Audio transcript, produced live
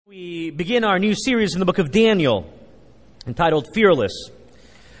We begin our new series in the book of Daniel, entitled Fearless.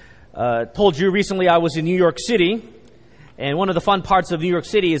 Told you recently I was in New York City, and one of the fun parts of New York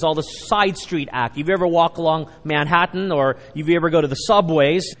City is all the side street act. If you ever walk along Manhattan, or if you ever go to the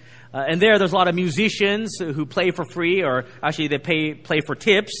subways, and there's a lot of musicians who play for free, or actually they play for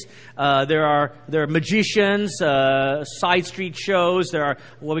tips. There are magicians, side street shows. There are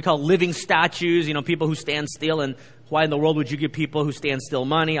what we call living statues, people who stand still. And why in the world would you give people who stand still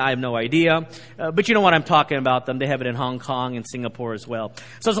money? I have no idea. But you know what I'm talking about them. They have it in Hong Kong and Singapore as well.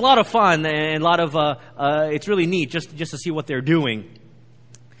 So it's a lot of fun and a lot of, it's really neat just to see what they're doing.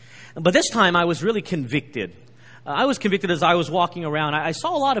 But this time I was really convicted. I was convicted as I was walking around. I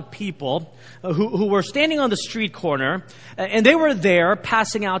saw a lot of people who were standing on the street corner, and they were there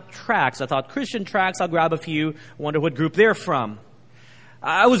passing out tracts. I thought, Christian tracts, I'll grab a few, wonder what group they're from.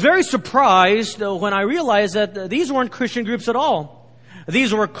 I was very surprised when I realized that these weren't Christian groups at all.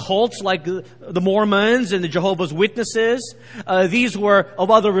 These were cults like the Mormons and the Jehovah's Witnesses. These were of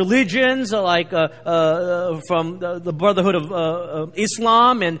other religions like from the Brotherhood of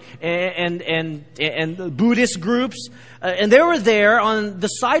Islam and Buddhist groups. And they were there on the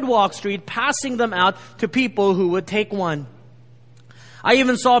sidewalk street passing them out to people who would take one. I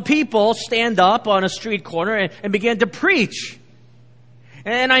even saw people stand up on a street corner and begin to preach.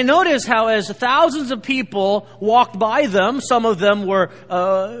 And I noticed how as thousands of people walked by them, some of them were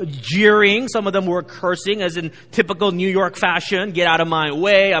jeering, some of them were cursing, as in typical New York fashion, get out of my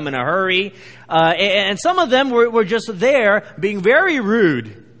way, I'm in a hurry. And some of them were just there being very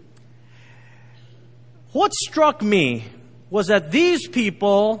rude. What struck me was that these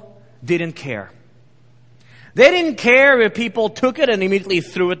people didn't care. They didn't care if people took it and immediately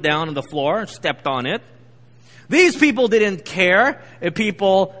threw it down on the floor, stepped on it. These people didn't care if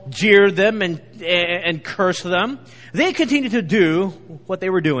people jeered them and cursed them. They continued to do what they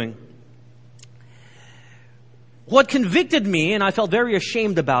were doing. What convicted me, and I felt very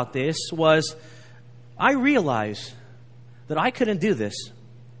ashamed about this, was I realized that I couldn't do this.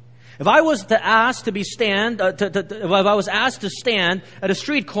 If I was asked to stand at a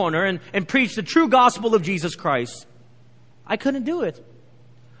street corner and preach the true gospel of Jesus Christ, I couldn't do it.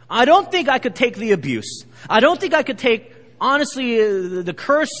 I don't think I could take the abuse. I don't think I could take, honestly, the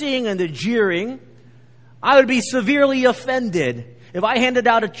cursing and the jeering. I would be severely offended if I handed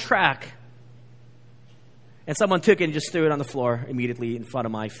out a tract and someone took it and just threw it on the floor immediately in front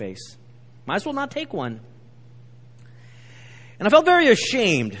of my face. Might as well not take one. And I felt very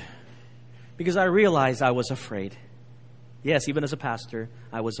ashamed because I realized I was afraid. Yes, even as a pastor,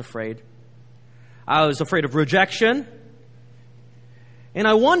 I was afraid. I was afraid of rejection. And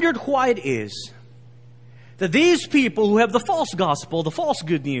I wondered why it is that these people who have the false gospel, the false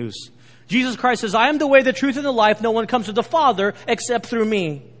good news, Jesus Christ says, I am the way, the truth, and the life. No one comes to the Father except through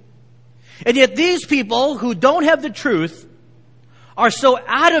me. And yet these people who don't have the truth are so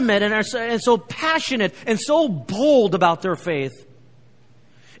adamant and so passionate and so bold about their faith.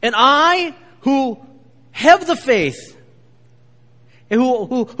 And I, who have the faith, and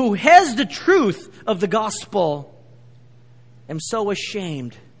who has the truth of the gospel, I'm so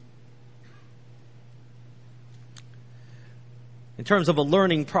ashamed. In terms of a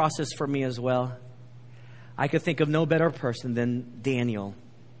learning process for me as well, I could think of no better person than Daniel,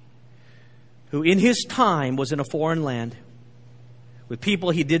 who in his time was in a foreign land, with people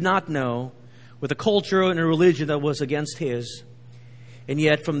he did not know, with a culture and a religion that was against his. And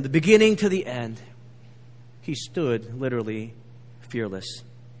yet from the beginning to the end, he stood literally fearless.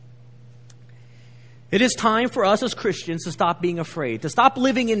 It is time for us as Christians to stop being afraid, to stop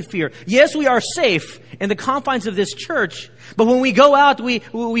living in fear. Yes, we are safe in the confines of this church, but when we go out, we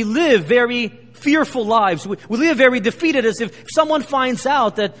live very fearful lives. We live very defeated, as if someone finds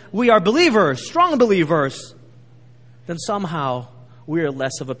out that we are believers, strong believers, then somehow we are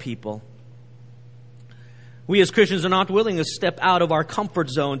less of a people. We as Christians are not willing to step out of our comfort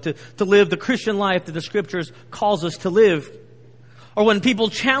zone to live the Christian life that the Scriptures calls us to live. Or when people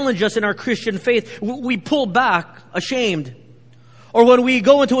challenge us in our Christian faith, we pull back, ashamed. Or when we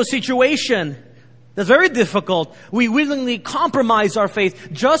go into a situation that's very difficult, we willingly compromise our faith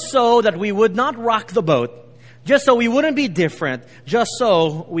just so that we would not rock the boat, just so we wouldn't be different, just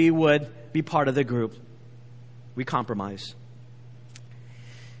so we would be part of the group. We compromise.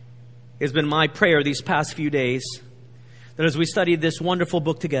 It's been my prayer these past few days that as we study this wonderful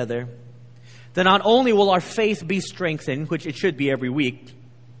book together, that not only will our faith be strengthened, which it should be every week,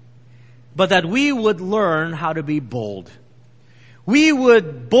 but that we would learn how to be bold. We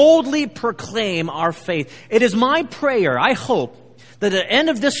would boldly proclaim our faith. It is my prayer, I hope, that at the end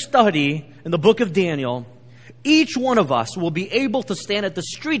of this study in the book of Daniel, each one of us will be able to stand at the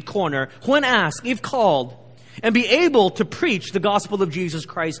street corner when asked, if called, and be able to preach the gospel of Jesus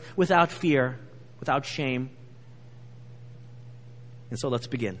Christ without fear, without shame. And so let's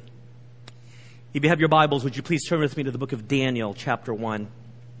begin. If you have your Bibles, would you please turn with me to the book of Daniel, chapter 1.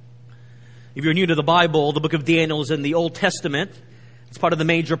 If you're new to the Bible, the book of Daniel is in the Old Testament. It's part of the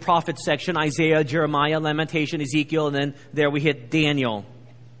major prophet section: Isaiah, Jeremiah, Lamentation, Ezekiel, and then there we hit Daniel.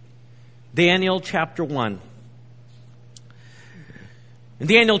 Daniel chapter 1. In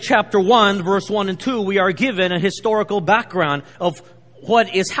Daniel chapter 1, verse 1 and 2, we are given a historical background of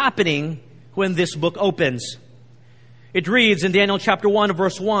what is happening when this book opens. It reads in Daniel chapter 1,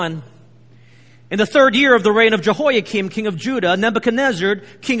 verse 1, "In the 3rd year of the reign of Jehoiakim, king of Judah, Nebuchadnezzar,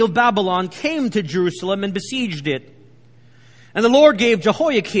 king of Babylon, came to Jerusalem and besieged it. And the Lord gave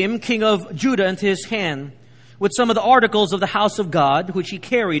Jehoiakim, king of Judah, into his hand, with some of the articles of the house of God, which he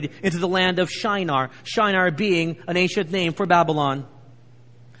carried into the land of Shinar," Shinar being an ancient name for Babylon,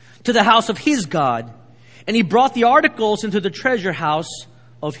 "to the house of his God. And he brought the articles into the treasure house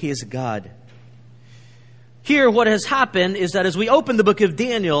of his God." Here, what has happened is that as we open the book of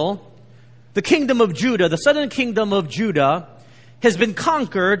Daniel, the kingdom of Judah, the southern kingdom of Judah, has been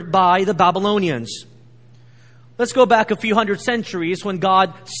conquered by the Babylonians. Let's go back a few hundred centuries when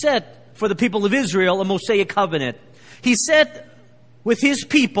God set for the people of Israel a Mosaic covenant. He set with his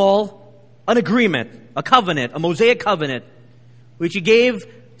people an agreement, a covenant, a Mosaic covenant, which he gave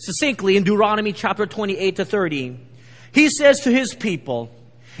succinctly in Deuteronomy chapter 28 to 30. He says to his people,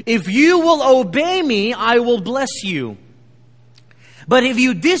 "If you will obey me, I will bless you. But if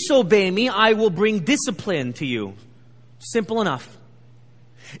you disobey me, I will bring discipline to you." Simple enough.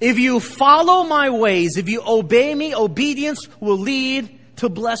 If you follow my ways, if you obey me, obedience will lead to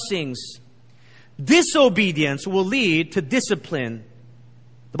blessings. Disobedience will lead to discipline.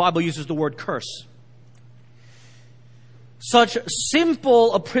 The Bible uses the word curse. Such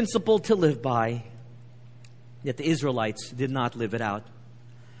simple a principle to live by, yet the Israelites did not live it out.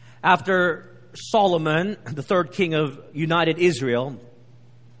 After Solomon, the 3rd king of united Israel,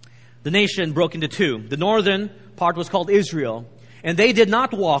 the nation broke into two. The northern part was called Israel, and they did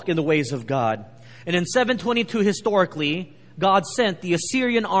not walk in the ways of God. And in 722 historically, God sent the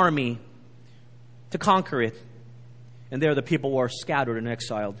Assyrian army to conquer it. And there the people were scattered and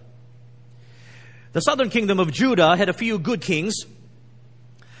exiled. The southern kingdom of Judah had a few good kings,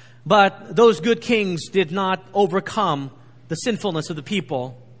 but those good kings did not overcome the sinfulness of the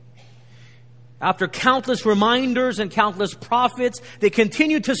people. After countless reminders and countless prophets, they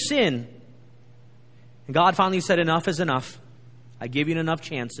continued to sin. And God finally said, "Enough is enough. I give you enough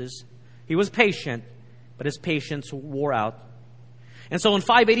chances." He was patient, but his patience wore out. And so in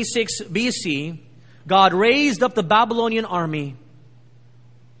 586 BC, God raised up the Babylonian army.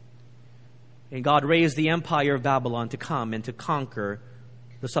 And God raised the empire of Babylon to come and to conquer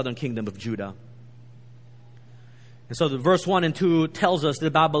the southern kingdom of Judah. And so the verse 1 and 2 tells us the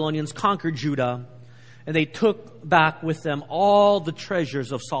Babylonians conquered Judah, and they took back with them all the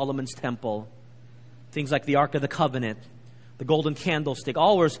treasures of Solomon's temple. Things like the Ark of the Covenant, the golden candlestick,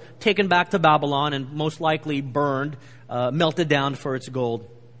 all was taken back to Babylon and most likely burned, melted down for its gold.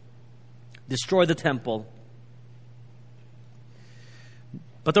 Destroyed the temple.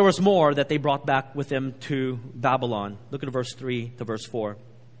 But there was more that they brought back with them to Babylon. Look at verse 3 to verse 4.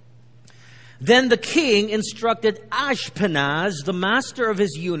 "Then the king instructed Ashpenaz, the master of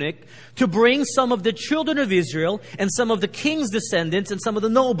his eunuch, to bring some of the children of Israel and some of the king's descendants and some of the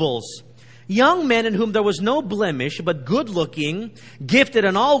nobles, young men in whom there was no blemish, but good-looking, gifted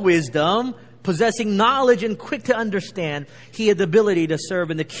in all wisdom, possessing knowledge and quick to understand. He had the ability to serve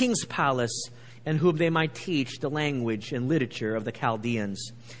in the king's palace, and whom they might teach the language and literature of the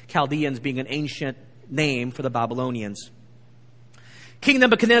Chaldeans." Chaldeans being an ancient name for the Babylonians. King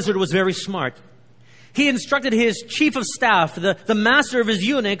Nebuchadnezzar was very smart. He instructed his chief of staff, the master of his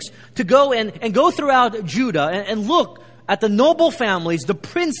eunuchs, to go and go throughout Judah and look at the noble families, the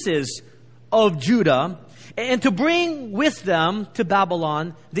princes of Judah, and to bring with them to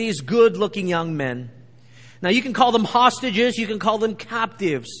Babylon these good-looking young men. Now, you can call them hostages, you can call them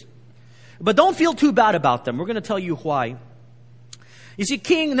captives. But don't feel too bad about them. We're going to tell you why. You see,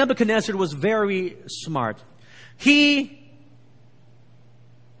 King Nebuchadnezzar was very smart. He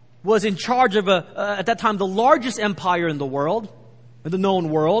was in charge of, at that time, the largest empire in the world, in the known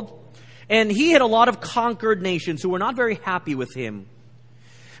world. And he had a lot of conquered nations who were not very happy with him.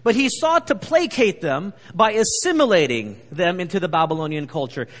 But he sought to placate them by assimilating them into the Babylonian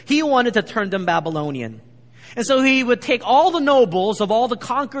culture. He wanted to turn them Babylonian. And so he would take all the nobles of all the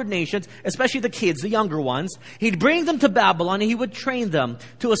conquered nations, especially the kids, the younger ones. He'd bring them to Babylon and he would train them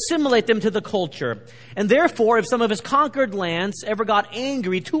to assimilate them to the culture. And therefore, if some of his conquered lands ever got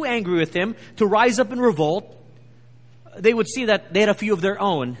angry, too angry with him, to rise up in revolt, they would see that they had a few of their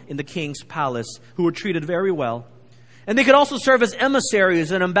own in the king's palace who were treated very well. And they could also serve as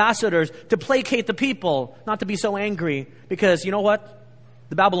emissaries and ambassadors to placate the people, not to be so angry. Because you know what?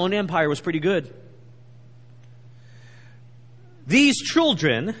 The Babylonian Empire was pretty good. These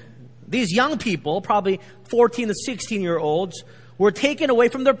children, these young people, probably 14 to 16-year-olds, were taken away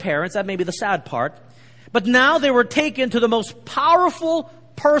from their parents. That may be the sad part. But now they were taken to the most powerful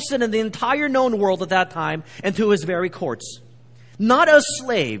person in the entire known world at that time and to his very courts. Not as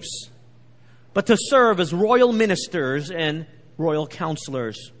slaves, but to serve as royal ministers and royal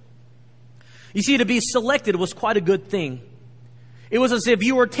counselors. You see, to be selected was quite a good thing. It was as if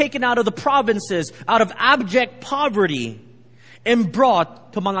you were taken out of the provinces, out of abject poverty, and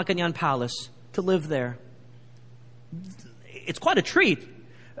brought to Malacanang Palace to live there. It's quite a treat.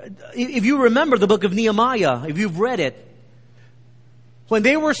 If you remember the book of Nehemiah, if you've read it, when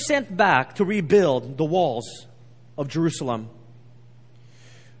they were sent back to rebuild the walls of Jerusalem,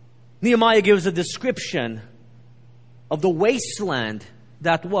 Nehemiah gives a description of the wasteland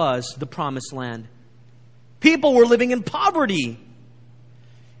that was the promised land. People were living in poverty.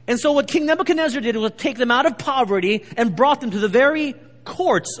 And so what King Nebuchadnezzar did was take them out of poverty and brought them to the very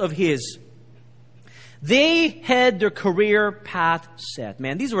courts of his. They had their career path set.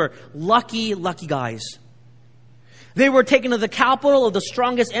 Man, these were lucky, lucky guys. They were taken to the capital of the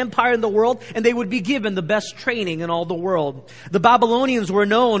strongest empire in the world, and they would be given the best training in all the world. The Babylonians were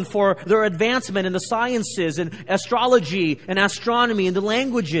known for their advancement in the sciences and astrology and astronomy and the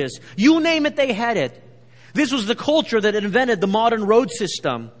languages. You name it, they had it. This was the culture that invented the modern road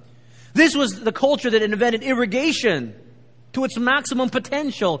system. This was the culture that invented irrigation to its maximum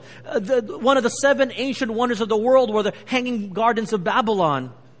potential. One of the 7 ancient wonders of the world were the Hanging Gardens of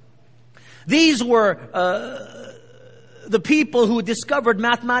Babylon. These were the people who discovered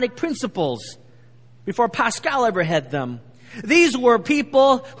mathematic principles before Pascal ever had them. These were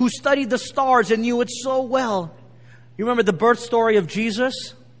people who studied the stars and knew it so well. You remember the birth story of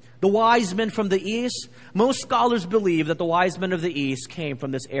Jesus? The wise men from the east? Most scholars believe that the wise men of the east came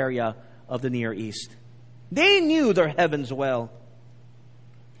from this area of the Near East. They knew their heavens well.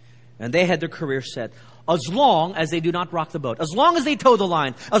 And they had their career set. As long as they do not rock the boat. As long as they toe the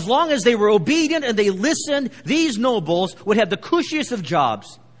line. As long as they were obedient and they listened, these nobles would have the cushiest of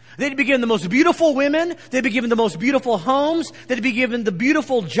jobs. They'd be given the most beautiful women. They'd be given the most beautiful homes. They'd be given the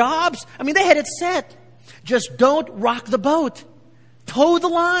beautiful jobs. I mean, they had it set. Just don't rock the boat. Toe the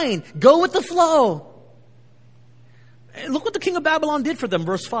line. Go with the flow. And look what the king of Babylon did for them,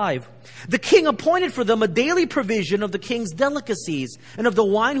 verse 5. The king appointed for them a daily provision of the king's delicacies and of the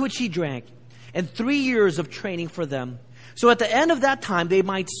wine which he drank, and 3 years of training for them. So at the end of that time, they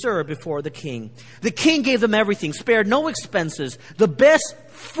might serve before the king. The king gave them everything, spared no expenses, the best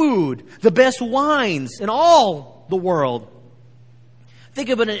food, the best wines in all the world. Think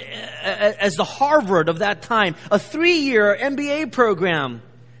of it as the Harvard of that time, a 3-year MBA program.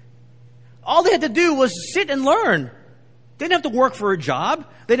 All they had to do was sit and learn. They didn't have to work for a job.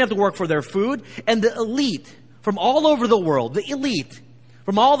 They didn't have to work for their food. And the elite from all over the world, the elite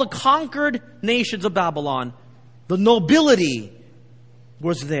from all the conquered nations of Babylon, the nobility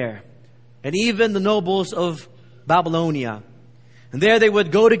was there. And even the nobles of Babylonia. And there they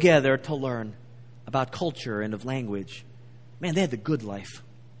would go together to learn about culture and of language. Man, they had the good life.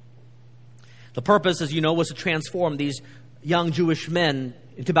 The purpose, as you know, was to transform these young Jewish men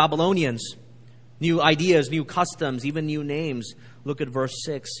into Babylonians. New ideas, new customs, even new names. Look at verse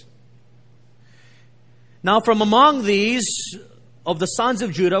 6. Now from among these of the sons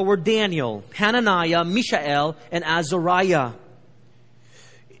of Judah were Daniel, Hananiah, Mishael, and Azariah.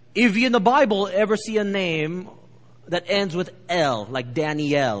 If you in the Bible ever see a name that ends with El, like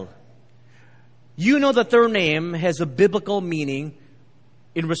Daniel, you know that their name has a biblical meaning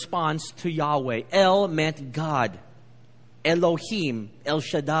in response to Yahweh. El meant God. Elohim, El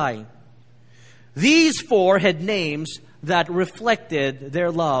Shaddai. These 4 had names that reflected their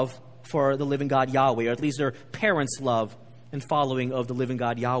love for the living God Yahweh, or at least their parents' love and following of the living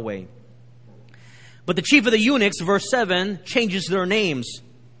God Yahweh. But the chief of the eunuchs, verse 7, changes their names.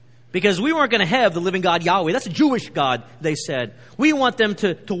 Because we weren't going to have the living God Yahweh. That's a Jewish God, they said. We want them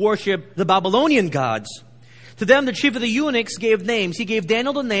to worship the Babylonian gods. To them, the chief of the eunuchs gave names. He gave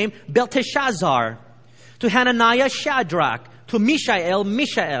Daniel the name Belteshazzar. To Hananiah, Shadrach. To Mishael,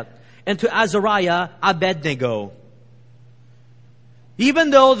 Mishael. And to Azariah, Abednego.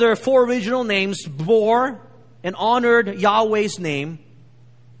 Even though their 4 original names bore and honored Yahweh's name,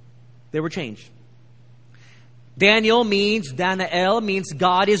 they were changed. Daniel means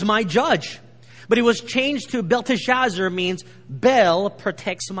God is my judge. But it was changed to Belteshazzar, means Bel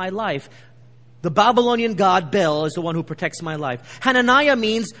protects my life. The Babylonian god Bel is the one who protects my life. Hananiah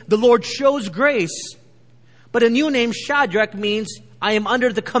means the Lord shows grace. But a new name, Shadrach, means I am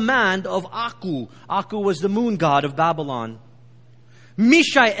under the command of Aku. Aku was the moon god of Babylon.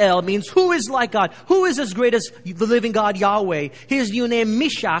 Mishael means who is like God? Who is as great as the living God Yahweh? His new name,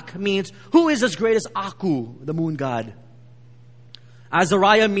 Mishak, means who is as great as Aku, the moon god?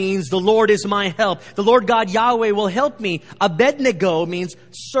 Azariah means the Lord is my help. The Lord God Yahweh will help me. Abednego means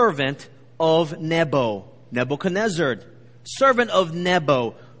servant of Nebo. Nebuchadnezzar, servant of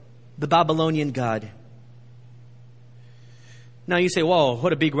Nebo, the Babylonian god. Now you say, whoa,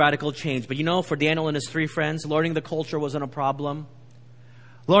 what a big radical change. But for Daniel and his 3 friends, learning the culture wasn't a problem.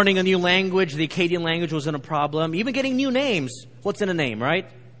 Learning a new language, the Akkadian language, wasn't a problem. Even getting new names. What's in a name, right?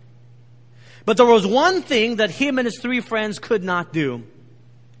 But there was one thing that him and his 3 friends could not do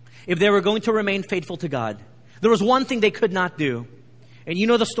if they were going to remain faithful to God. There was one thing they could not do. And you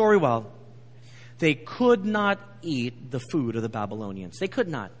know the story well. They could not eat the food of the Babylonians. They could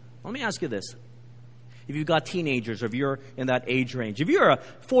not. Let me ask you this. If you've got teenagers or if you're in that age range, if you're a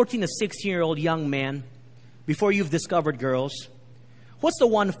 14 to 16-year-old young man, before you've discovered girls, what's the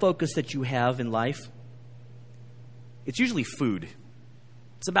one focus that you have in life? It's usually food.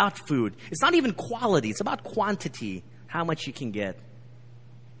 It's about food. It's not even quality. It's about quantity, how much you can get.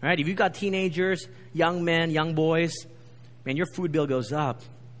 All right? If you've got teenagers, young men, young boys, man, your food bill goes up.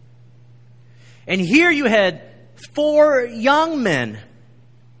 And here you had 4 young men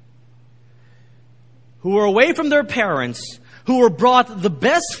who were away from their parents, who were brought the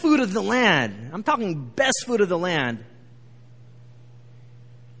best food of the land. I'm talking best food of the land.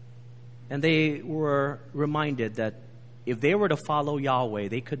 And they were reminded that if they were to follow Yahweh,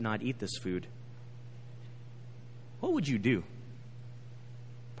 they could not eat this food. What would you do?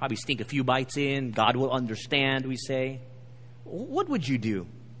 Probably stink a few bites in. God will understand, we say. What would you do?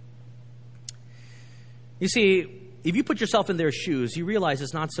 You see, if you put yourself in their shoes, you realize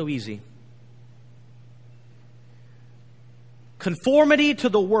it's not so easy. Conformity to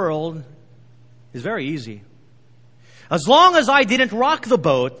the world is very easy. As long as I didn't rock the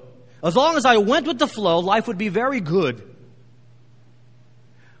boat, as long as I went with the flow, life would be very good.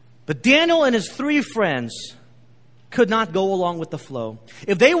 But Daniel and his 3 friends could not go along with the flow.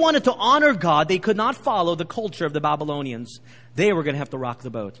 If they wanted to honor God, they could not follow the culture of the Babylonians. They were going to have to rock the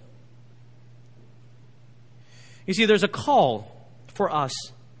boat. You see, there's a call for us,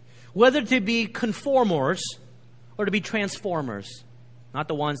 whether to be conformers or to be transformers. Not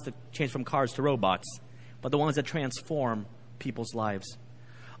the ones that change from cars to robots, but the ones that transform people's lives.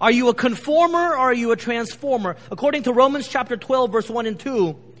 Are you a conformer or are you a transformer? According to Romans chapter 12, verse 1 and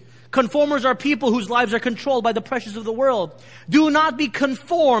 2, conformers are people whose lives are controlled by the pressures of the world. Do not be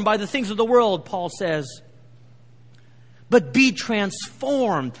conformed by the things of the world, Paul says, but be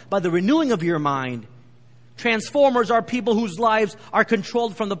transformed by the renewing of your mind. Transformers are people whose lives are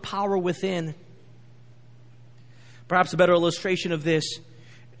controlled from the power within. Perhaps a better illustration of this,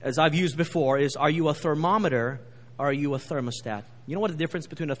 as I've used before, is are you a thermometer or are you a thermostat? You know what the difference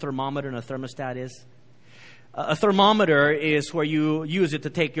between a thermometer and a thermostat is? A thermometer is where you use it to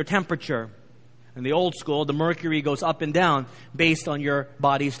take your temperature. In the old school, the mercury goes up and down based on your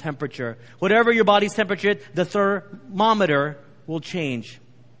body's temperature. Whatever your body's temperature, the thermometer will change.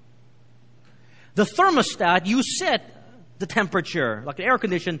 The thermostat, you set the temperature, like an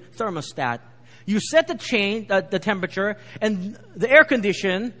air-conditioned thermostat. You set the temperature, and the air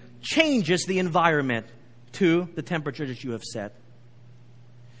condition changes the environment to the temperature that you have set.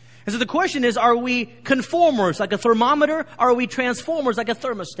 And so the question is, are we conformers like a thermometer, or are we transformers like a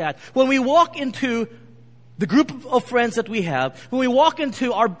thermostat? When we walk into the group of friends that we have, when we walk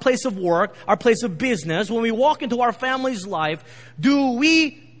into our place of work, our place of business, when we walk into our family's life, do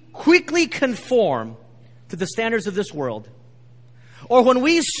we quickly conform to the standards of this world? Or when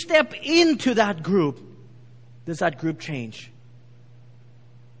we step into that group, does that group change?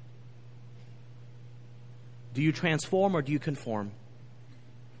 Do you transform or do you conform?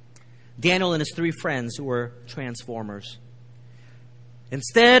 Daniel and his 3 friends were transformers.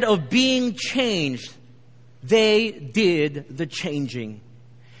 Instead of being changed, they did the changing.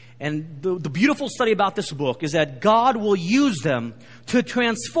 And the beautiful study about this book is that God will use them to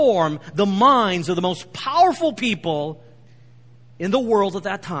transform the minds of the most powerful people in the world at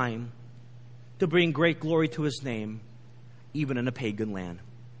that time to bring great glory to His name, even in a pagan land.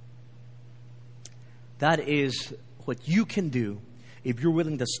 That is what you can do if you're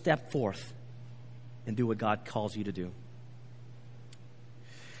willing to step forth and do what God calls you to do.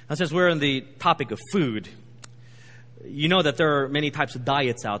 Now, since we're on the topic of food, you know that there are many types of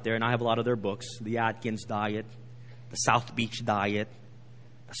diets out there, and I have a lot of their books. The Atkins diet, the South Beach diet,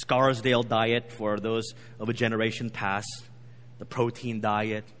 the Scarsdale diet for those of a generation past, the protein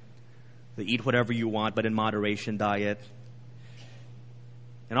diet, the eat whatever you want but in moderation diet.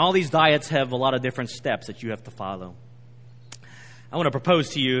 And all these diets have a lot of different steps that you have to follow. I want to propose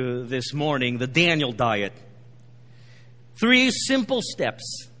to you this morning the Daniel diet. 3 simple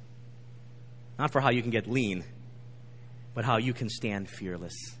steps, not for how you can get lean, but how you can stand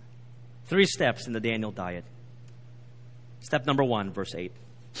fearless. 3 steps in the Daniel diet. Step number 1, verse 8.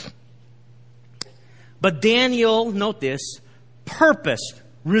 But Daniel, note this, purposed,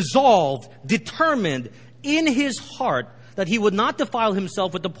 resolved, determined in his heart that he would not defile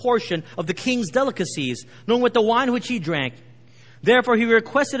himself with the portion of the king's delicacies, nor with the wine which he drank. Therefore he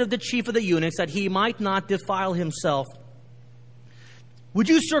requested of the chief of the eunuchs that he might not defile himself. Would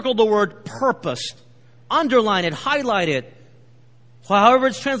you circle the word purposed? Underline it, highlight it. However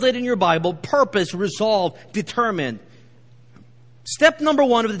it's translated in your Bible, purpose, resolve, determined. Step number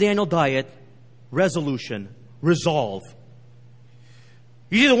 1 of the Daniel diet, resolution, resolve.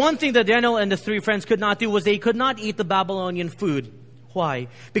 You see, the one thing that Daniel and the 3 friends could not do was they could not eat the Babylonian food. Why?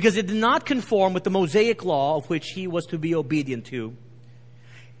 Because it did not conform with the Mosaic law of which he was to be obedient to.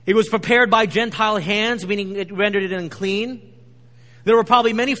 It was prepared by Gentile hands, meaning it rendered it unclean. There were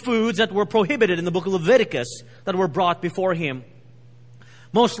probably many foods that were prohibited in the book of Leviticus that were brought before him.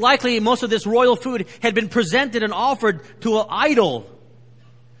 Most likely, most of this royal food had been presented and offered to an idol.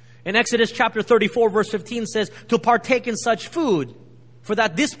 In Exodus chapter 34, verse 15 says, to partake in such food, for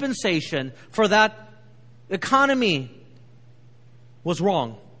that dispensation, for that economy, was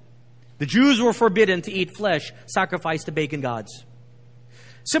wrong. The Jews were forbidden to eat flesh sacrificed to pagan gods.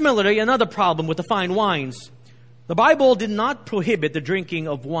 Similarly, another problem with the fine wines. The Bible did not prohibit the drinking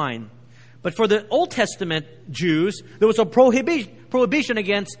of wine. But for the Old Testament Jews, there was a prohibition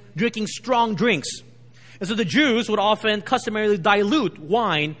against drinking strong drinks. And so the Jews would often customarily dilute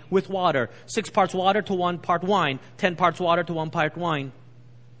wine with water. 6 parts water to 1 part wine. 10 parts water to 1 part wine.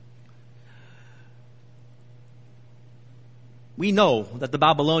 We know that the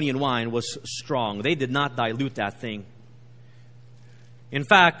Babylonian wine was strong. They did not dilute that thing. In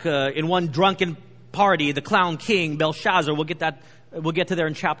fact, in one drunken party, the clown king, Belshazzar, we'll get to there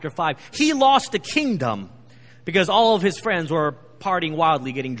in chapter 5. He lost the kingdom because all of his friends were partying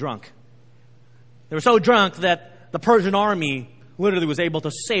wildly, getting drunk. They were so drunk that the Persian army literally was able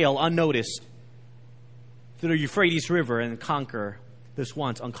to sail unnoticed through the Euphrates River and conquer this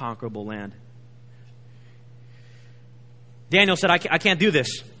once unconquerable land. Daniel said, I can't do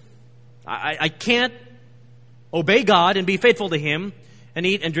this. I can't obey God and be faithful to Him and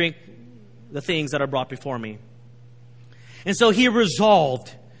eat and drink the things that are brought before me. And so he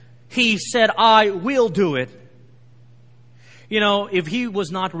resolved. He said, I will do it. You know, if he was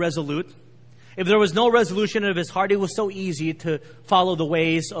not resolute, if there was no resolution of his heart, it was so easy to follow the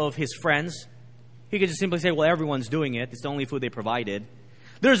ways of his friends. He could just simply say, well, everyone's doing it. It's the only food they provided.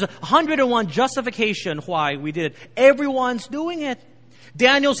 There's 101 justification why we did it. Everyone's doing it.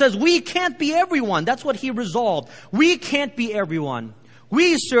 Daniel says, we can't be everyone. That's what he resolved. We can't be everyone.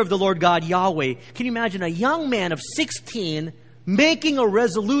 We serve the Lord God Yahweh. Can you imagine a young man of 16 making a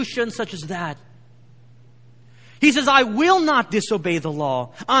resolution such as that? He says, I will not disobey the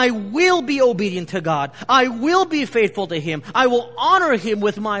law. I will be obedient to God. I will be faithful to Him. I will honor Him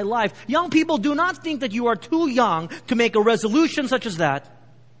with my life. Young people, do not think that you are too young to make a resolution such as that.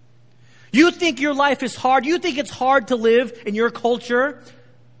 You think your life is hard. You think it's hard to live in your culture.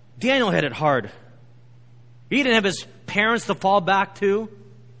 Daniel had it hard. He didn't have his parents to fall back to.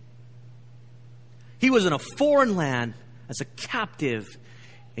 He was in a foreign land as a captive.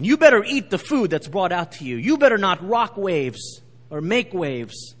 And you better eat the food that's brought out to you. You better not rock waves or make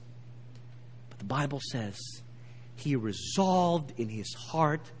waves. But the Bible says he resolved in his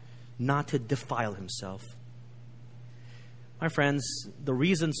heart not to defile himself. My friends, the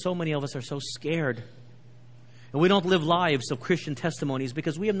reason so many of us are so scared and we don't live lives of Christian testimonies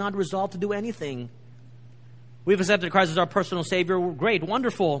because we have not resolved to do anything. We've accepted Christ as our personal Savior. Great,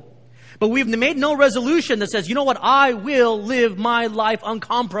 wonderful. But we've made no resolution that says, you know what? I will live my life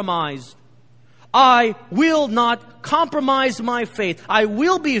uncompromised. I will not compromise my faith. I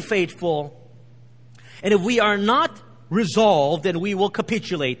will be faithful. And if we are not resolved, then we will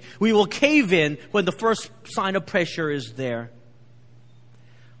capitulate. We will cave in when the first sign of pressure is there.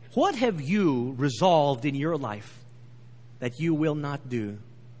 What have you resolved in your life that you will not do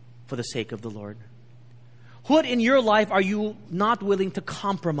for the sake of the Lord? What in your life are you not willing to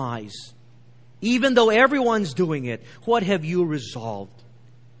compromise? Even though everyone's doing it, what have you resolved?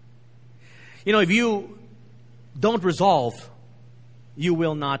 You know, if you don't resolve, you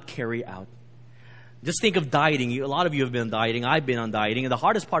will not carry out. Just think of dieting. A lot of you have been dieting. I've been on dieting. And the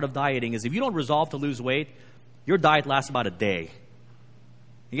hardest part of dieting is if you don't resolve to lose weight, your diet lasts about a day.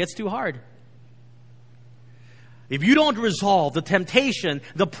 It gets too hard. If you don't resolve, the temptation,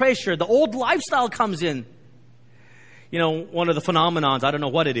 the pressure, the old lifestyle comes in. You know, one of the phenomenons, I don't know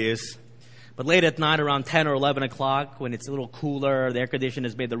what it is, but late at night around 10 or 11 o'clock, when it's a little cooler, the air conditioner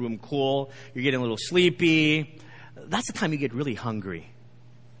has made the room cool, you're getting a little sleepy, that's the time you get really hungry.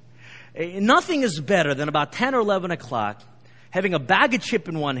 Nothing is better than about 10 or 11 o'clock, having a bag of chip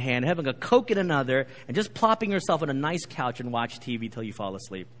in one hand, having a Coke in another, and just plopping yourself on a nice couch and watch TV till you fall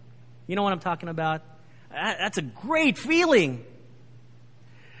asleep. You know what I'm talking about? That's a great feeling.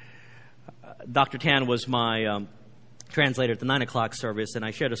 Dr. Tan was my translator at the 9 o'clock service, and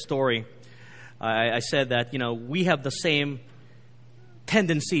I shared a story. I said that, you know, we have the same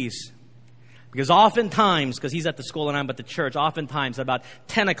tendencies. Because oftentimes, because he's at the school and I'm at the church, oftentimes at about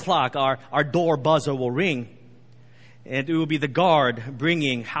 10 o'clock, our door buzzer will ring. And it will be the guard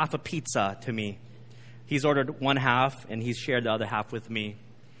bringing half a pizza to me. He's ordered one half, and he's shared the other half with me.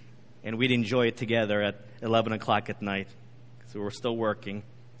 And we'd enjoy it together at 11 o'clock at night. So we're still working.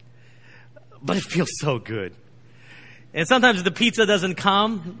 But it feels so good. And sometimes if the pizza doesn't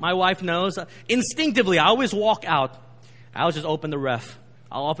come, my wife knows. Instinctively, I always walk out. I always just open the ref.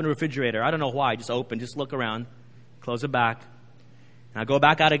 I'll open the refrigerator. I don't know why. Just look around, close it back. And I go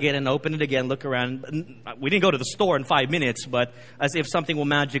back out again and open it again, look around. We didn't go to the store in 5 minutes, but as if something will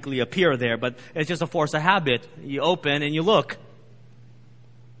magically appear there. But it's just a force of habit. You open and you look.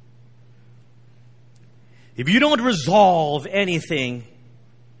 If you don't resolve anything,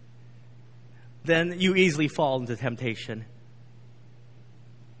 then you easily fall into temptation.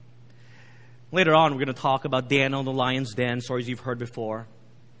 Later on, we're going to talk about Daniel in the lion's den, stories you've heard before.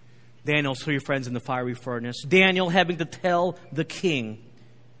 Daniel's 3 friends in the fiery furnace. Daniel having to tell the king,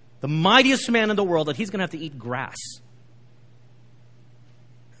 the mightiest man in the world, that he's going to have to eat grass.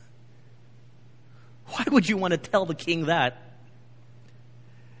 Why would you want to tell the king that?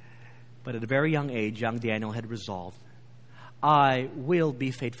 But at a very young age, young Daniel had resolved, I will be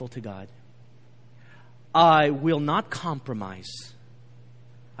faithful to God. I will not compromise.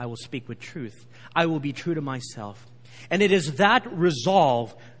 I will speak with truth. I will be true to myself. And it is that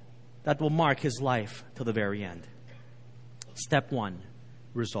resolve that will mark his life till the very end. Step 1,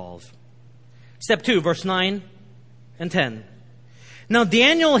 resolve. Step 2, verse 9 and 10. Now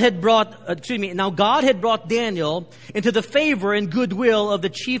God had brought Daniel into the favor and goodwill of the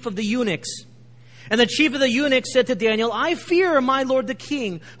chief of the eunuchs. And the chief of the eunuchs said to Daniel, I fear my lord the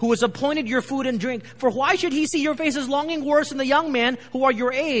king, who has appointed your food and drink. For why should he see your faces longing worse than the young men who are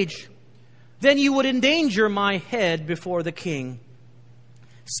your age? Then you would endanger my head before the king.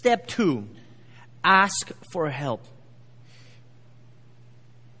 Step 2, ask for help.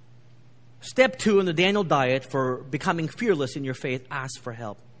 Step 2 in the Daniel diet for becoming fearless in your faith, ask for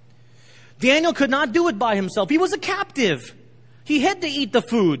help. Daniel could not do it by himself. He was a captive. He had to eat the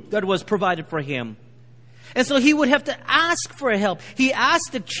food that was provided for him. And so he would have to ask for help. He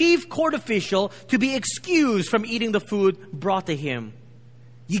asked the chief court official to be excused from eating the food brought to him.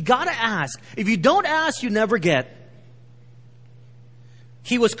 You got to ask. If you don't ask, you never get.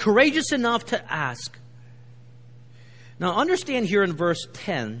 He was courageous enough to ask. Now understand here in verse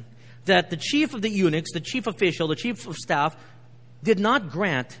 10 that the chief of the eunuchs, the chief official, the chief of staff, did not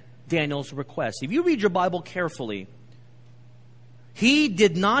grant Daniel's request. If you read your Bible carefully, he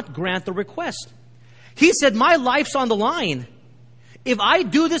did not grant the request. He said, my life's on the line. If I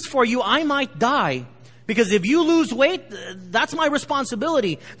do this for you, I might die. Because if you lose weight, that's my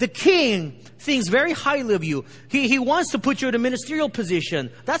responsibility. The king thinks very highly of you. He wants to put you in a ministerial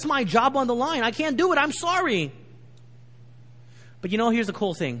position. That's my job on the line. I can't do it. I'm sorry. But you know, here's the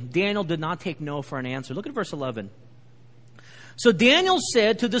cool thing. Daniel did not take no for an answer. Look at verse 11. So Daniel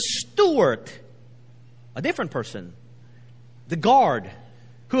said to the steward, a different person, the guard,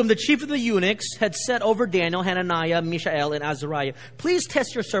 whom the chief of the eunuchs had set over Daniel, Hananiah, Mishael, and Azariah, please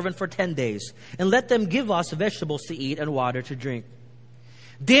test your servant for 10 days, and let them give us vegetables to eat and water to drink.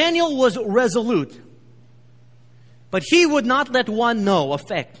 Daniel was resolute, but he would not let one no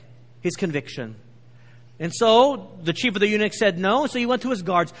affect his conviction. And so the chief of the eunuchs said no, so he went to his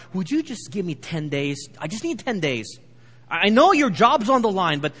guards. Would you just give me 10 days? I just need 10 days. I know your job's on the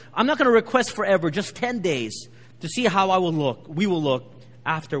line, but I'm not going to request forever, just 10 days to see how we will look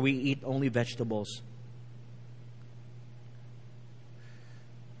after we eat only vegetables.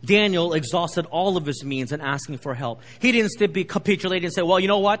 Daniel exhausted all of his means in asking for help. He didn't simply capitulate and say, well, you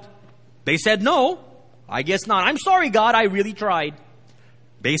know what? They said no. I guess not. I'm sorry, God, I really tried.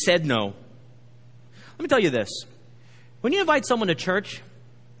 They said no. Let me tell you this. When you invite someone to church,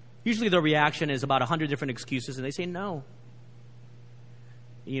 usually their reaction is about 100 different excuses, and they say no.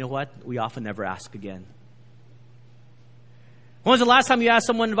 And you know what? We often never ask again. When was the last time you asked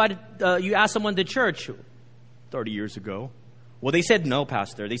someone to church? 30 years ago. Well, they said no,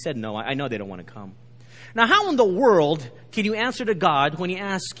 Pastor. They said no. I know they don't want to come. Now, how in the world can you answer to God when He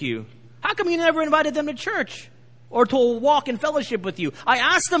asks you, how come you never invited them to church or to walk in fellowship with you? I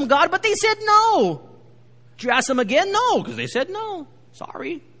asked them, God, but they said no. Did you ask them again? No, because they said no.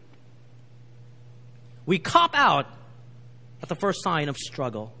 Sorry. We cop out at the first sign of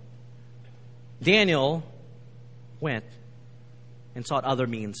struggle. Daniel went and sought other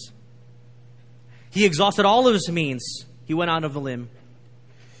means. He exhausted all of his means. He went out of a limb.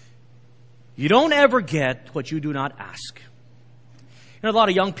 You don't ever get what you do not ask. You know, a lot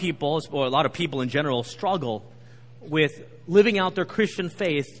of young people, or a lot of people in general, struggle with living out their Christian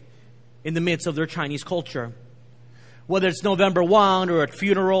faith in the midst of their Chinese culture. Whether it's November 1 or at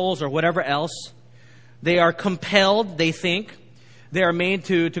funerals or whatever else, they are compelled, they think, they are made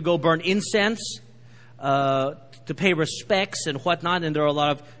to go burn incense, to pay respects and whatnot, and there are a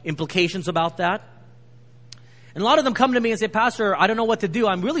lot of implications about that. And a lot of them come to me and say, Pastor, I don't know what to do.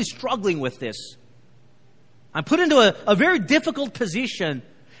 I'm really struggling with this. I'm put into a very difficult position.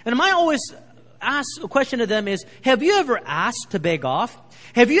 And my always ask a question to them is, have you ever asked to beg off?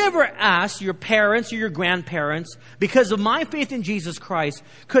 Have you ever asked your parents or your grandparents, because of my faith in Jesus Christ,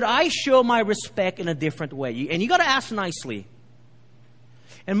 could I show my respect in a different way? And you got to ask nicely.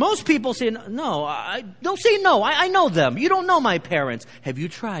 And most people say, no, don't say no. I know them. You don't know my parents. Have you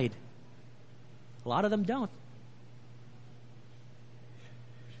tried? A lot of them don't.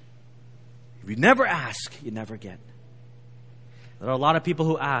 If you never ask, you never get. There are a lot of people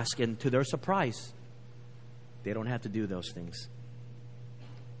who ask, and to their surprise, they don't have to do those things.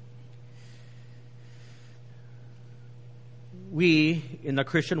 We, in the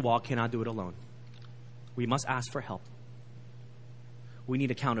Christian walk, cannot do it alone. We must ask for help. We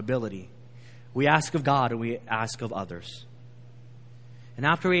need accountability. We ask of God and we ask of others. And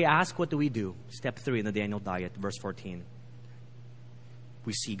after we ask, what do? Step 3 in the Daniel diet, verse 14.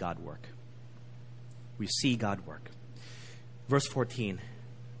 We see God work. We see God work. Verse 14.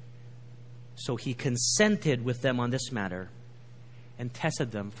 So he consented with them on this matter and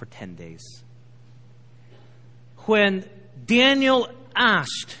tested them for 10 days. When Daniel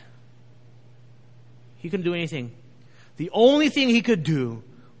asked, he couldn't do anything. The only thing he could do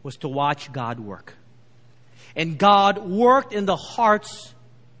was to watch God work. And God worked in the hearts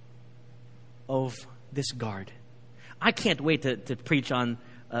of this guard. I can't wait to preach on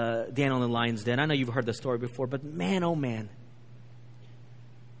Daniel in the lion's den. I know you've heard the story before, but man, oh man.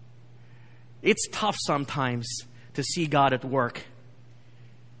 It's tough sometimes to see God at work.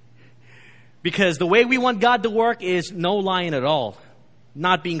 Because the way we want God to work is no lion at all.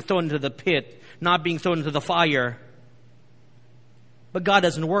 Not being thrown into the pit. Not being thrown into the fire. But God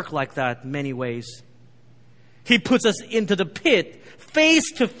doesn't work like that in many ways. He puts us into the pit,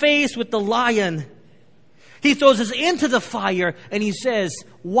 face to face with the lion. He throws us into the fire and He says,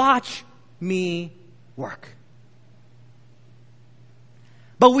 watch me work.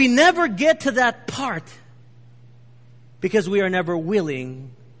 But we never get to that part because we are never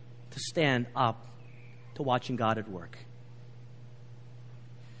willing to stand up to watching God at work.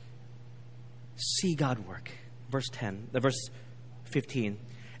 See God work. Verse 15.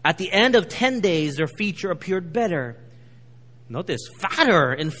 At the end of 10 days, their feature appeared better. Notice,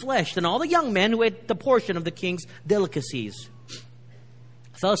 fatter in flesh than all the young men who ate the portion of the king's delicacies.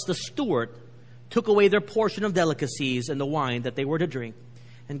 Thus the steward took away their portion of delicacies and the wine that they were to drink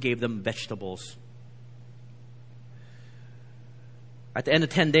and gave them vegetables. At the end of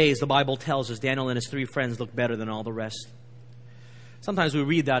 10 days, the Bible tells us Daniel and his 3 friends looked better than all the rest. Sometimes we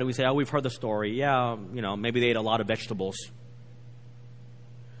read that and we say, oh, we've heard the story. Yeah, maybe they ate a lot of vegetables.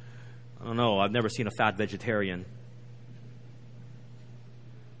 I don't know. I've never seen a fat vegetarian.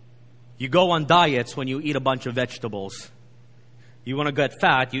 You go on diets when you eat a bunch of vegetables. You want to get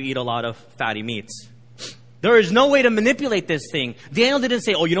fat, you eat a lot of fatty meats. There is no way to manipulate this thing. Daniel didn't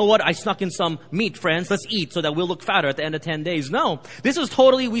say, oh, you know what? I snuck in some meat, friends. Let's eat so that we'll look fatter at the end of 10 days. No. This is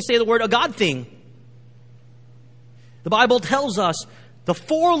totally, we say the word, a God thing. The Bible tells us the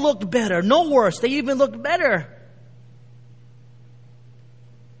 4 looked better, no worse. They even looked better.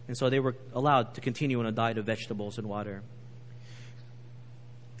 And so they were allowed to continue on a diet of vegetables and water.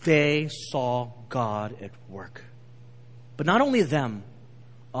 They saw God at work. But not only them,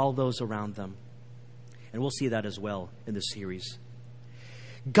 all those around them. And we'll see that as well in this series.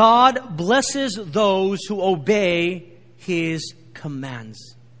 God blesses those who obey His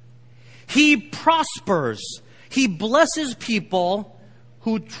commands. He prospers. He blesses people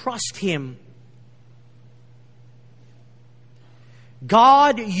who trust Him.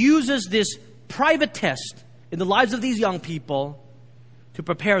 God uses this private test in the lives of these young people to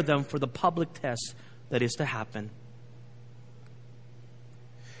prepare them for the public test that is to happen.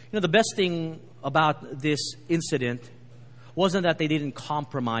 You know, the best thing about this incident wasn't that they didn't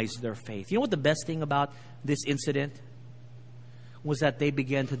compromise their faith. You know what the best thing about this incident was? That they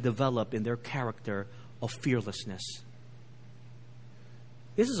began to develop in their character of fearlessness.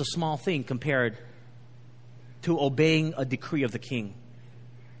 This is a small thing compared to obeying a decree of the king.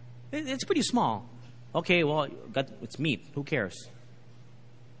 It's pretty small. Okay, well, it's meat. Who cares?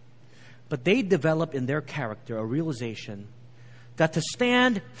 But they develop in their character a realization that to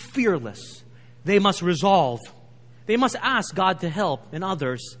stand fearless, they must resolve. They must ask God to help in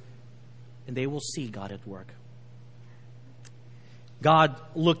others, and they will see God at work. God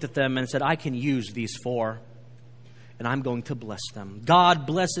looked at them and said, I can use these 4, and I'm going to bless them. God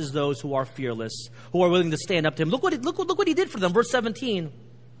blesses those who are fearless, who are willing to stand up to Him. Look what He did for them. Verse 17.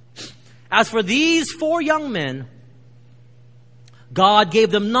 As for these 4 young men, God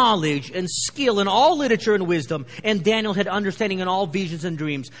gave them knowledge and skill in all literature and wisdom, and Daniel had understanding in all visions and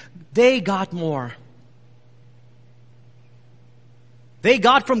dreams. They got more. They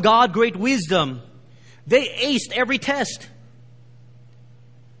got from God great wisdom. They aced every test.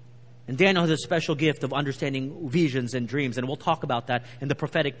 And Daniel has a special gift of understanding visions and dreams, and we'll talk about that in the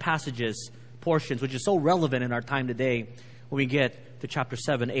prophetic passages portions, which is so relevant in our time today when we get to chapter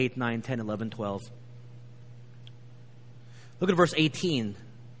 7, 8, 9, 10, 11, 12. Look at verse 18.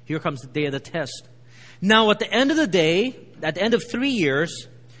 Here comes the day of the test. Now at the end of the day, at the end of 3 years,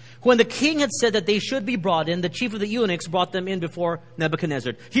 when the king had said that they should be brought in, the chief of the eunuchs brought them in before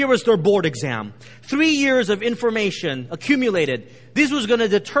Nebuchadnezzar. Here was their board exam. 3 years of information accumulated. This was going to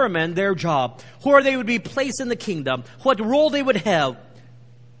determine their job, where they would be placed in the kingdom, what role they would have.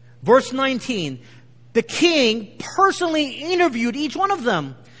 Verse 19, the king personally interviewed each one of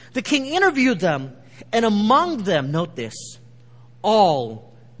them. The king interviewed them, and among them, note this,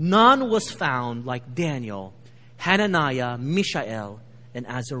 none was found like Daniel, Hananiah, Mishael, and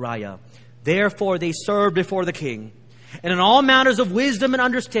Azariah. Therefore they served before the king. And in all matters of wisdom and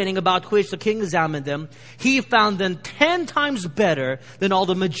understanding about which the king examined them, he found them 10 times better than all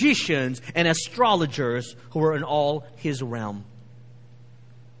the magicians and astrologers who were in all his realm.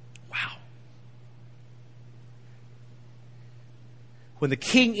 Wow. When the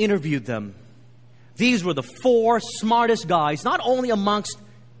king interviewed them, these were the 4 smartest guys, not only amongst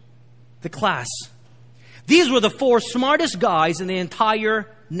the class. These were the 4 smartest guys in the entire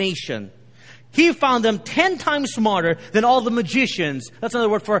nation. He found them 10 times smarter than all the magicians. That's another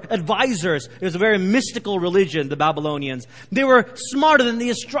word for advisors. It was a very mystical religion, the Babylonians. They were smarter than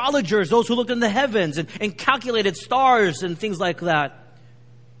the astrologers, those who looked in the heavens and calculated stars and things like that.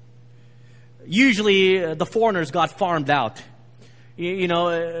 Usually the foreigners got farmed out. You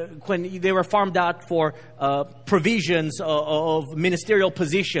know, when they were farmed out for provisions of ministerial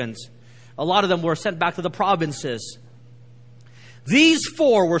positions, a lot of them were sent back to the provinces. These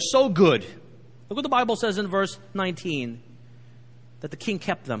 4 were so good. Look what the Bible says in verse 19. That the king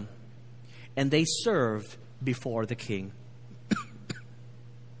kept them. And they served before the king.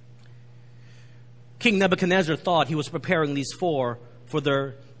 King Nebuchadnezzar thought he was preparing these 4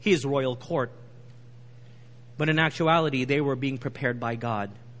 for his royal court. But in actuality, they were being prepared by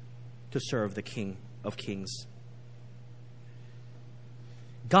God to serve the King of Kings.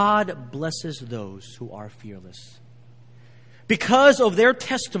 God blesses those who are fearless. Because of their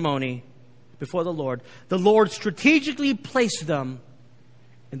testimony before the Lord strategically placed them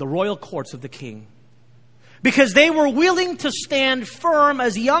in the royal courts of the king. Because they were willing to stand firm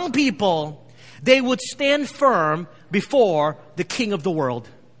as young people, they would stand firm before the king of the world.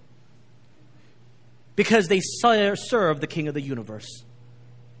 Because they serve the king of the universe.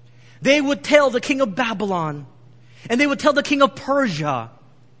 They would tell the king of Babylon, and they would tell the king of Persia,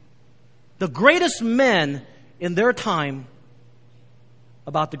 the greatest men in their time,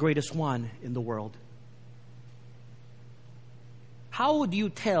 about the greatest one in the world. How would you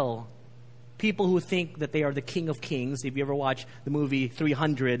tell people who think that they are the king of kings, if you ever watch the movie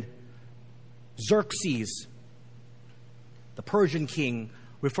 300, Xerxes, the Persian king,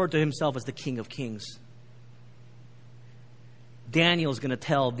 referred to himself as the king of kings? Daniel's going to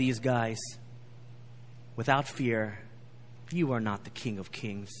tell these guys, without fear, you are not the king of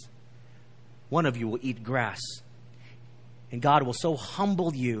kings. One of you will eat grass. And God will so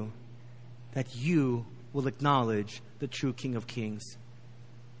humble you that you will acknowledge the true King of Kings.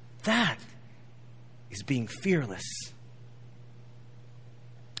 That is being fearless.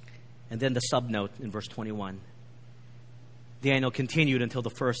 And then the subnote in verse 21. Daniel continued until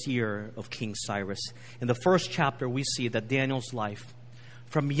the first year of King Cyrus. In the first chapter, we see that Daniel's life,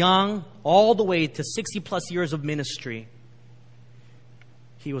 from young all the way to 60 plus years of ministry,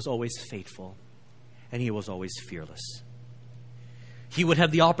 he was always faithful and he was always fearless. He would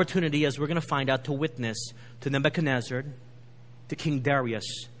have the opportunity, as we're going to find out, to witness to Nebuchadnezzar, to King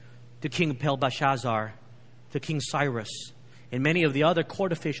Darius, to King Belshazzar, to King Cyrus, and many of the other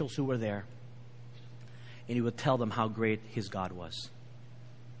court officials who were there. And he would tell them how great his God was.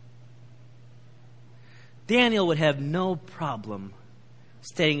 Daniel would have no problem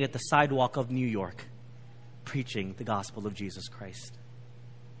staying at the sidewalk of New York preaching the gospel of Jesus Christ,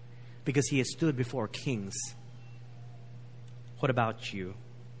 because he has stood before kings. What about you?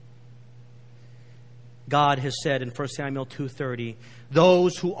 God has said in 1 Samuel 2:30,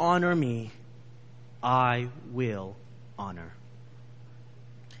 those who honor me, I will honor.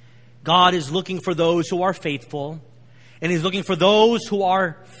 God is looking for those who are faithful, and He's looking for those who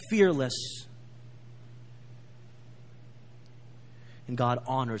are fearless. And God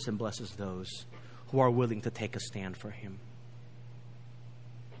honors and blesses those who are willing to take a stand for Him.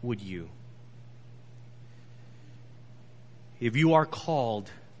 Would you? If you are called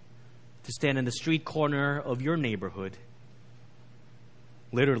to stand in the street corner of your neighborhood,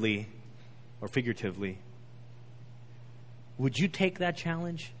 literally or figuratively, would you take that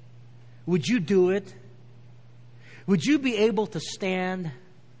challenge? Would you do it? Would you be able to stand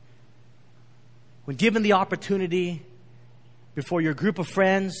when given the opportunity before your group of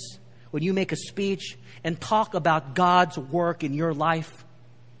friends, when you make a speech and talk about God's work in your life?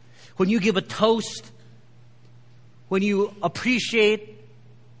 When you give a toast, when you appreciate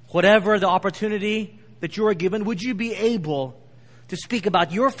whatever the opportunity that you are given, would you be able to speak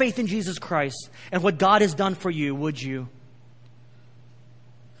about your faith in Jesus Christ and what God has done for you? Would you?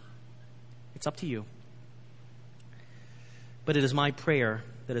 It's up to you. But it is my prayer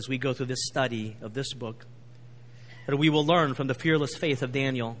that as we go through this study of this book, that we will learn from the fearless faith of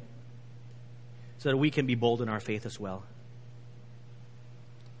Daniel so that we can be bold in our faith as well.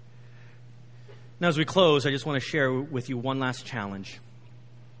 Now, as we close, I just want to share with you one last challenge.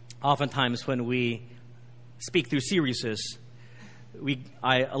 Oftentimes when we speak through series,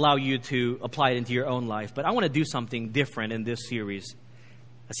 I allow you to apply it into your own life. But I want to do something different in this series,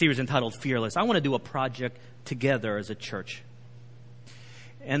 a series entitled Fearless. I want to do a project together as a church.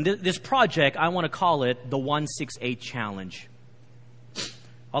 And this project, I want to call it the 168 Challenge.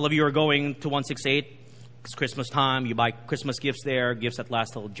 All of you are going to 168. It's Christmas time. You buy Christmas gifts there, gifts that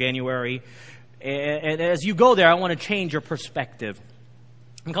last till January. And as you go there, I want to change your perspective.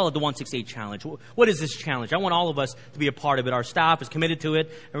 I call it the 168 Challenge. What is this challenge? I want all of us to be a part of it. Our staff is committed to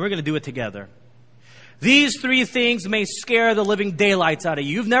it, and we're going to do it together. These 3 things may scare the living daylights out of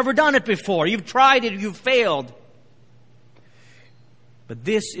you. You've never done it before. You've tried it. You've failed. But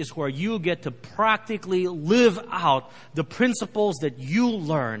this is where you get to practically live out the principles that you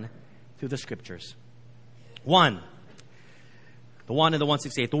learn through the Scriptures. 1. The 1 and the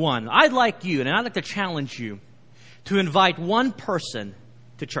 168. The 1. I'd like you, and I'd like to challenge you to invite one person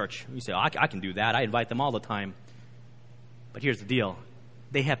to church. You say, I can do that. I invite them all the time. But here's the deal.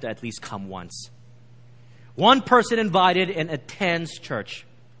 They have to at least come once. One person invited and attends church.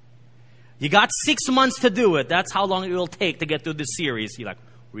 You got 6 months to do it. That's how long it will take to get through this series. You're like,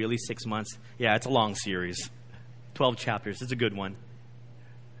 really, 6 months? Yeah, it's a long series. 12 chapters. It's a good one.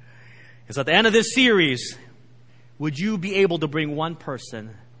 And so at the end of this series, would you be able to bring one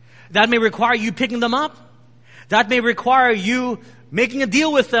person? That may require you picking them up. That may require you making a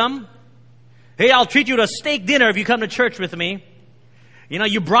deal with them. Hey, I'll treat you to a steak dinner if you come to church with me. You know,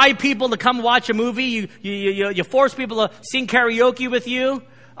 you bribe people to come watch a movie. You force people to sing karaoke with you.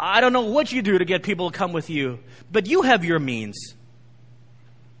 I don't know what you do to get people to come with you. But you have your means.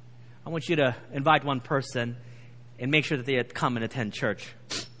 I want you to invite one person and make sure that they come and attend church.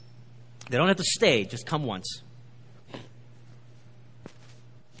 They don't have to stay. Just come once.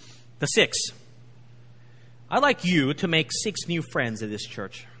 The 6. I'd like you to make 6 new friends at this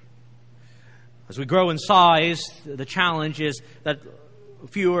church. As we grow in size, the challenge is that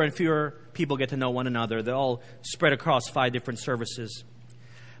fewer and fewer people get to know one another. They're all spread across 5 different services.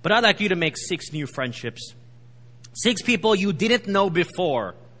 But I'd like you to make 6 new friendships. 6 people you didn't know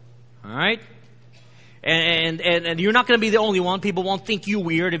before. All right? And you're not going to be the only one. People won't think you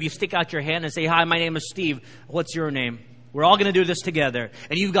weird if you stick out your hand and say, hi, my name is Steve. What's your name? We're all going to do this together.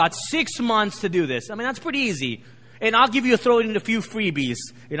 And you've got 6 months to do this. I mean, that's pretty easy. And I'll give you throw in a few freebies.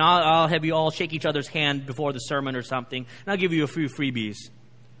 You know, I'll have you all shake each other's hand before the sermon or something. And I'll give you a few freebies.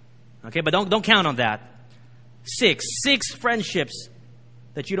 Okay, but don't count on that. Six friendships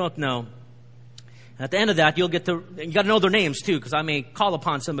that you don't know. And at the end of that, you got to know their names too, because I may call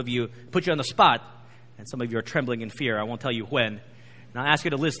upon some of you, put you on the spot, and some of you are trembling in fear. I won't tell you when. And I'll ask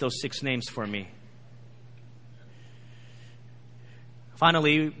you to list those 6 names for me.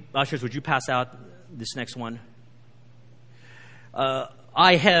 Finally, ushers, would you pass out this next one?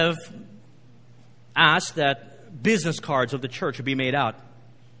 I have asked that business cards of the church be made out.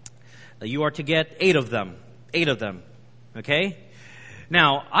 You are to get 8 of them. 8 of them. Okay?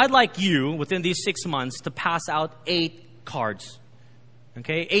 Now, I'd like you, within these 6 months, to pass out 8 cards.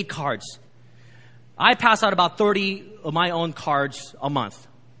 Okay? 8 cards. I pass out about 30 of my own cards a month.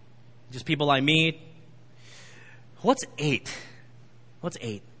 Just people I meet. What's 8? What's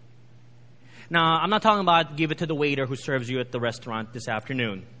 8? Now, I'm not talking about give it to the waiter who serves you at the restaurant this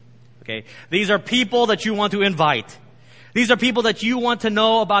afternoon. Okay? These are people that you want to invite. These are people that you want to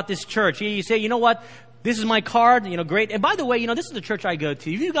know about this church. You say, you know what? This is my card, great. And by the way, this is the church I go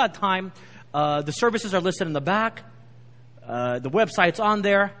to. If you've got time, the services are listed in the back. The website's on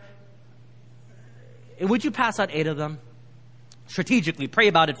there. And would you pass out 8 of them? Strategically, pray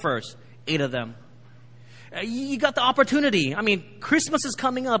about it first. 8 of them. You got the opportunity. Christmas is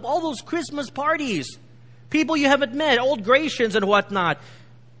coming up. All those Christmas parties. People you haven't met, old Gracians and whatnot.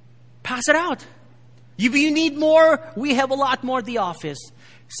 Pass it out. If you need more, we have a lot more at the office.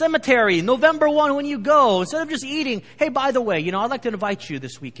 Cemetery, November 1 when you go, instead of just eating, hey, by the way, I'd like to invite you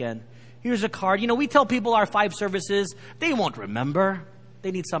this weekend. Here's a card. We tell people our 5 services. They won't remember.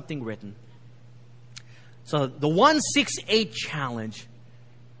 They need something written. So the 168 challenge.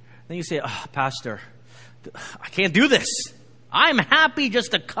 Then you say, Pastor, I can't do this. I'm happy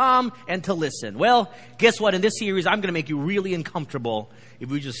just to come and to listen. Well, guess what? In this series, I'm going to make you really uncomfortable if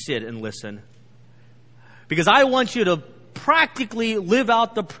we just sit and listen. Because I want you to practically live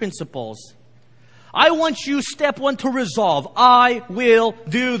out the principles. I want you, step 1, to resolve. I will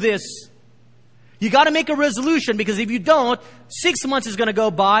do this. You got to make a resolution, because if you don't, 6 months is going to go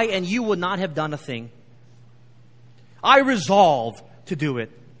by and you would not have done a thing. I resolve to do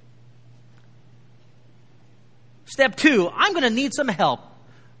it. Step 2, I'm going to need some help.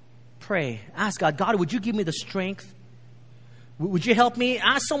 Pray. Ask God, God, would you give me the strength? Would you help me?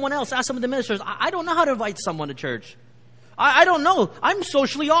 Ask someone else. Ask some of the ministers. I don't know how to invite someone to church. I don't know. I'm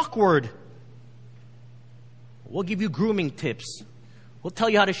socially awkward. We'll give you grooming tips. We'll tell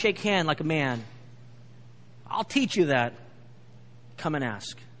you how to shake hand like a man. I'll teach you that. Come and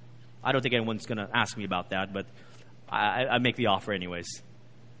ask. I don't think anyone's going to ask me about that, but I make the offer anyways.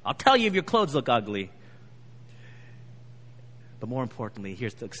 I'll tell you if your clothes look ugly. But more importantly,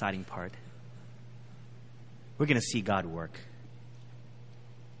 here's the exciting part. We're going to see God work.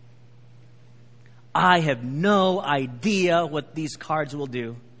 I have no idea what these cards will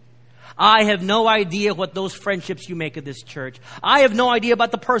do. I have no idea what those friendships you make at this church. I have no idea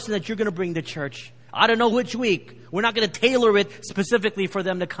about the person that you're going to bring to church. I don't know which week. We're not going to tailor it specifically for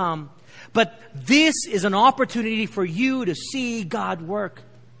them to come. But this is an opportunity for you to see God work.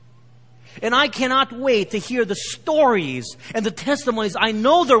 And I cannot wait to hear the stories and the testimonies I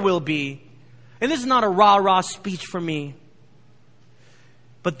know there will be. And this is not a rah-rah speech for me.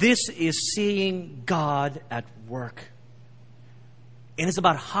 But this is seeing God at work. And it's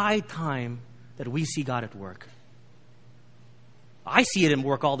about high time that we see God at work. I see it in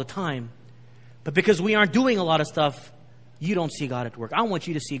work all the time. But because we aren't doing a lot of stuff, you don't see God at work. I want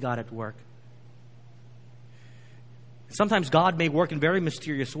you to see God at work. Sometimes God may work in very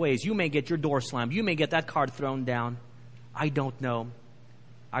mysterious ways. You may get your door slammed. You may get that card thrown down. I don't know.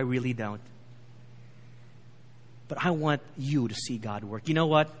 I really don't. But I want you to see God work. You know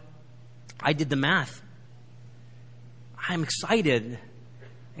what? I did the math. I'm excited.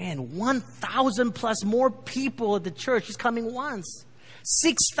 Man, 1,000 plus more people at the church is coming once.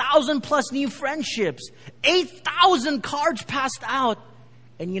 6,000 plus new friendships. 8,000 cards passed out.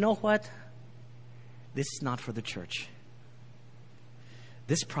 And you know what? This is not for the church.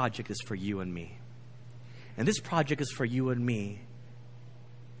 This project is for you and me. And this project is for you and me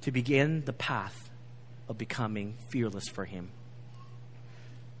to begin the path of becoming fearless for Him.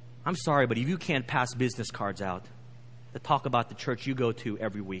 I'm sorry, but if you can't pass business cards out that talk about the church you go to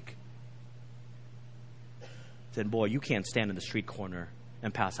every week, then boy, you can't stand in the street corner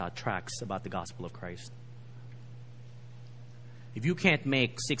and pass out tracts about the gospel of Christ. If you can't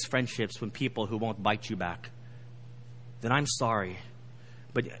make 6 friendships with people who won't bite you back, then I'm sorry.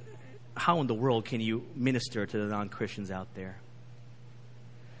 But how in the world can you minister to the non-Christians out there?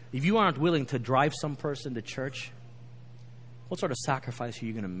 If you aren't willing to drive some person to church, what sort of sacrifice are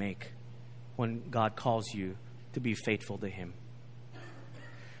you going to make when God calls you to be faithful to Him?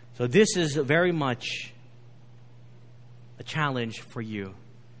 So this is very much a challenge for you.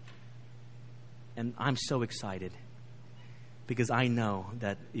 And I'm so excited because I know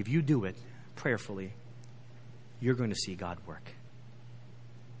that if you do it prayerfully, you're going to see God work.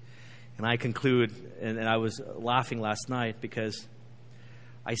 And I conclude, and I was laughing last night because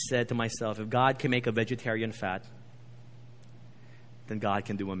I said to myself, if God can make a vegetarian fat, then God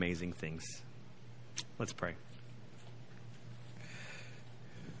can do amazing things. Let's pray.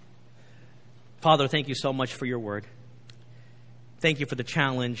 Father, thank you so much for your word. Thank you for the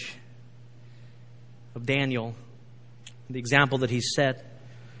challenge of Daniel, the example that he set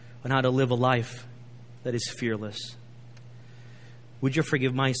on how to live a life that is fearless. Would you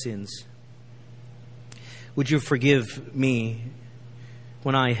forgive my sins? Would you forgive me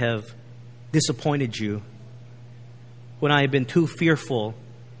when I have disappointed you, when I have been too fearful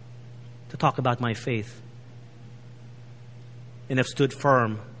to talk about my faith, and have stood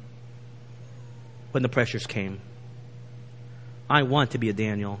firm when the pressures came? I want to be a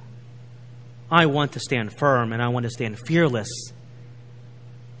Daniel. I want to stand firm, and I want to stand fearless.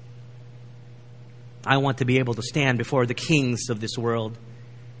 I want to be able to stand before the kings of this world,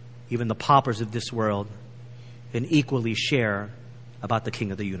 even the paupers of this world, and equally share about the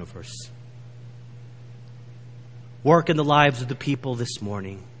King of the universe. Work in the lives of the people this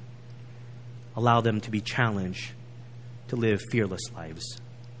morning. Allow them to be challenged to live fearless lives.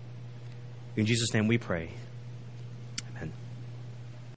 In Jesus' name we pray.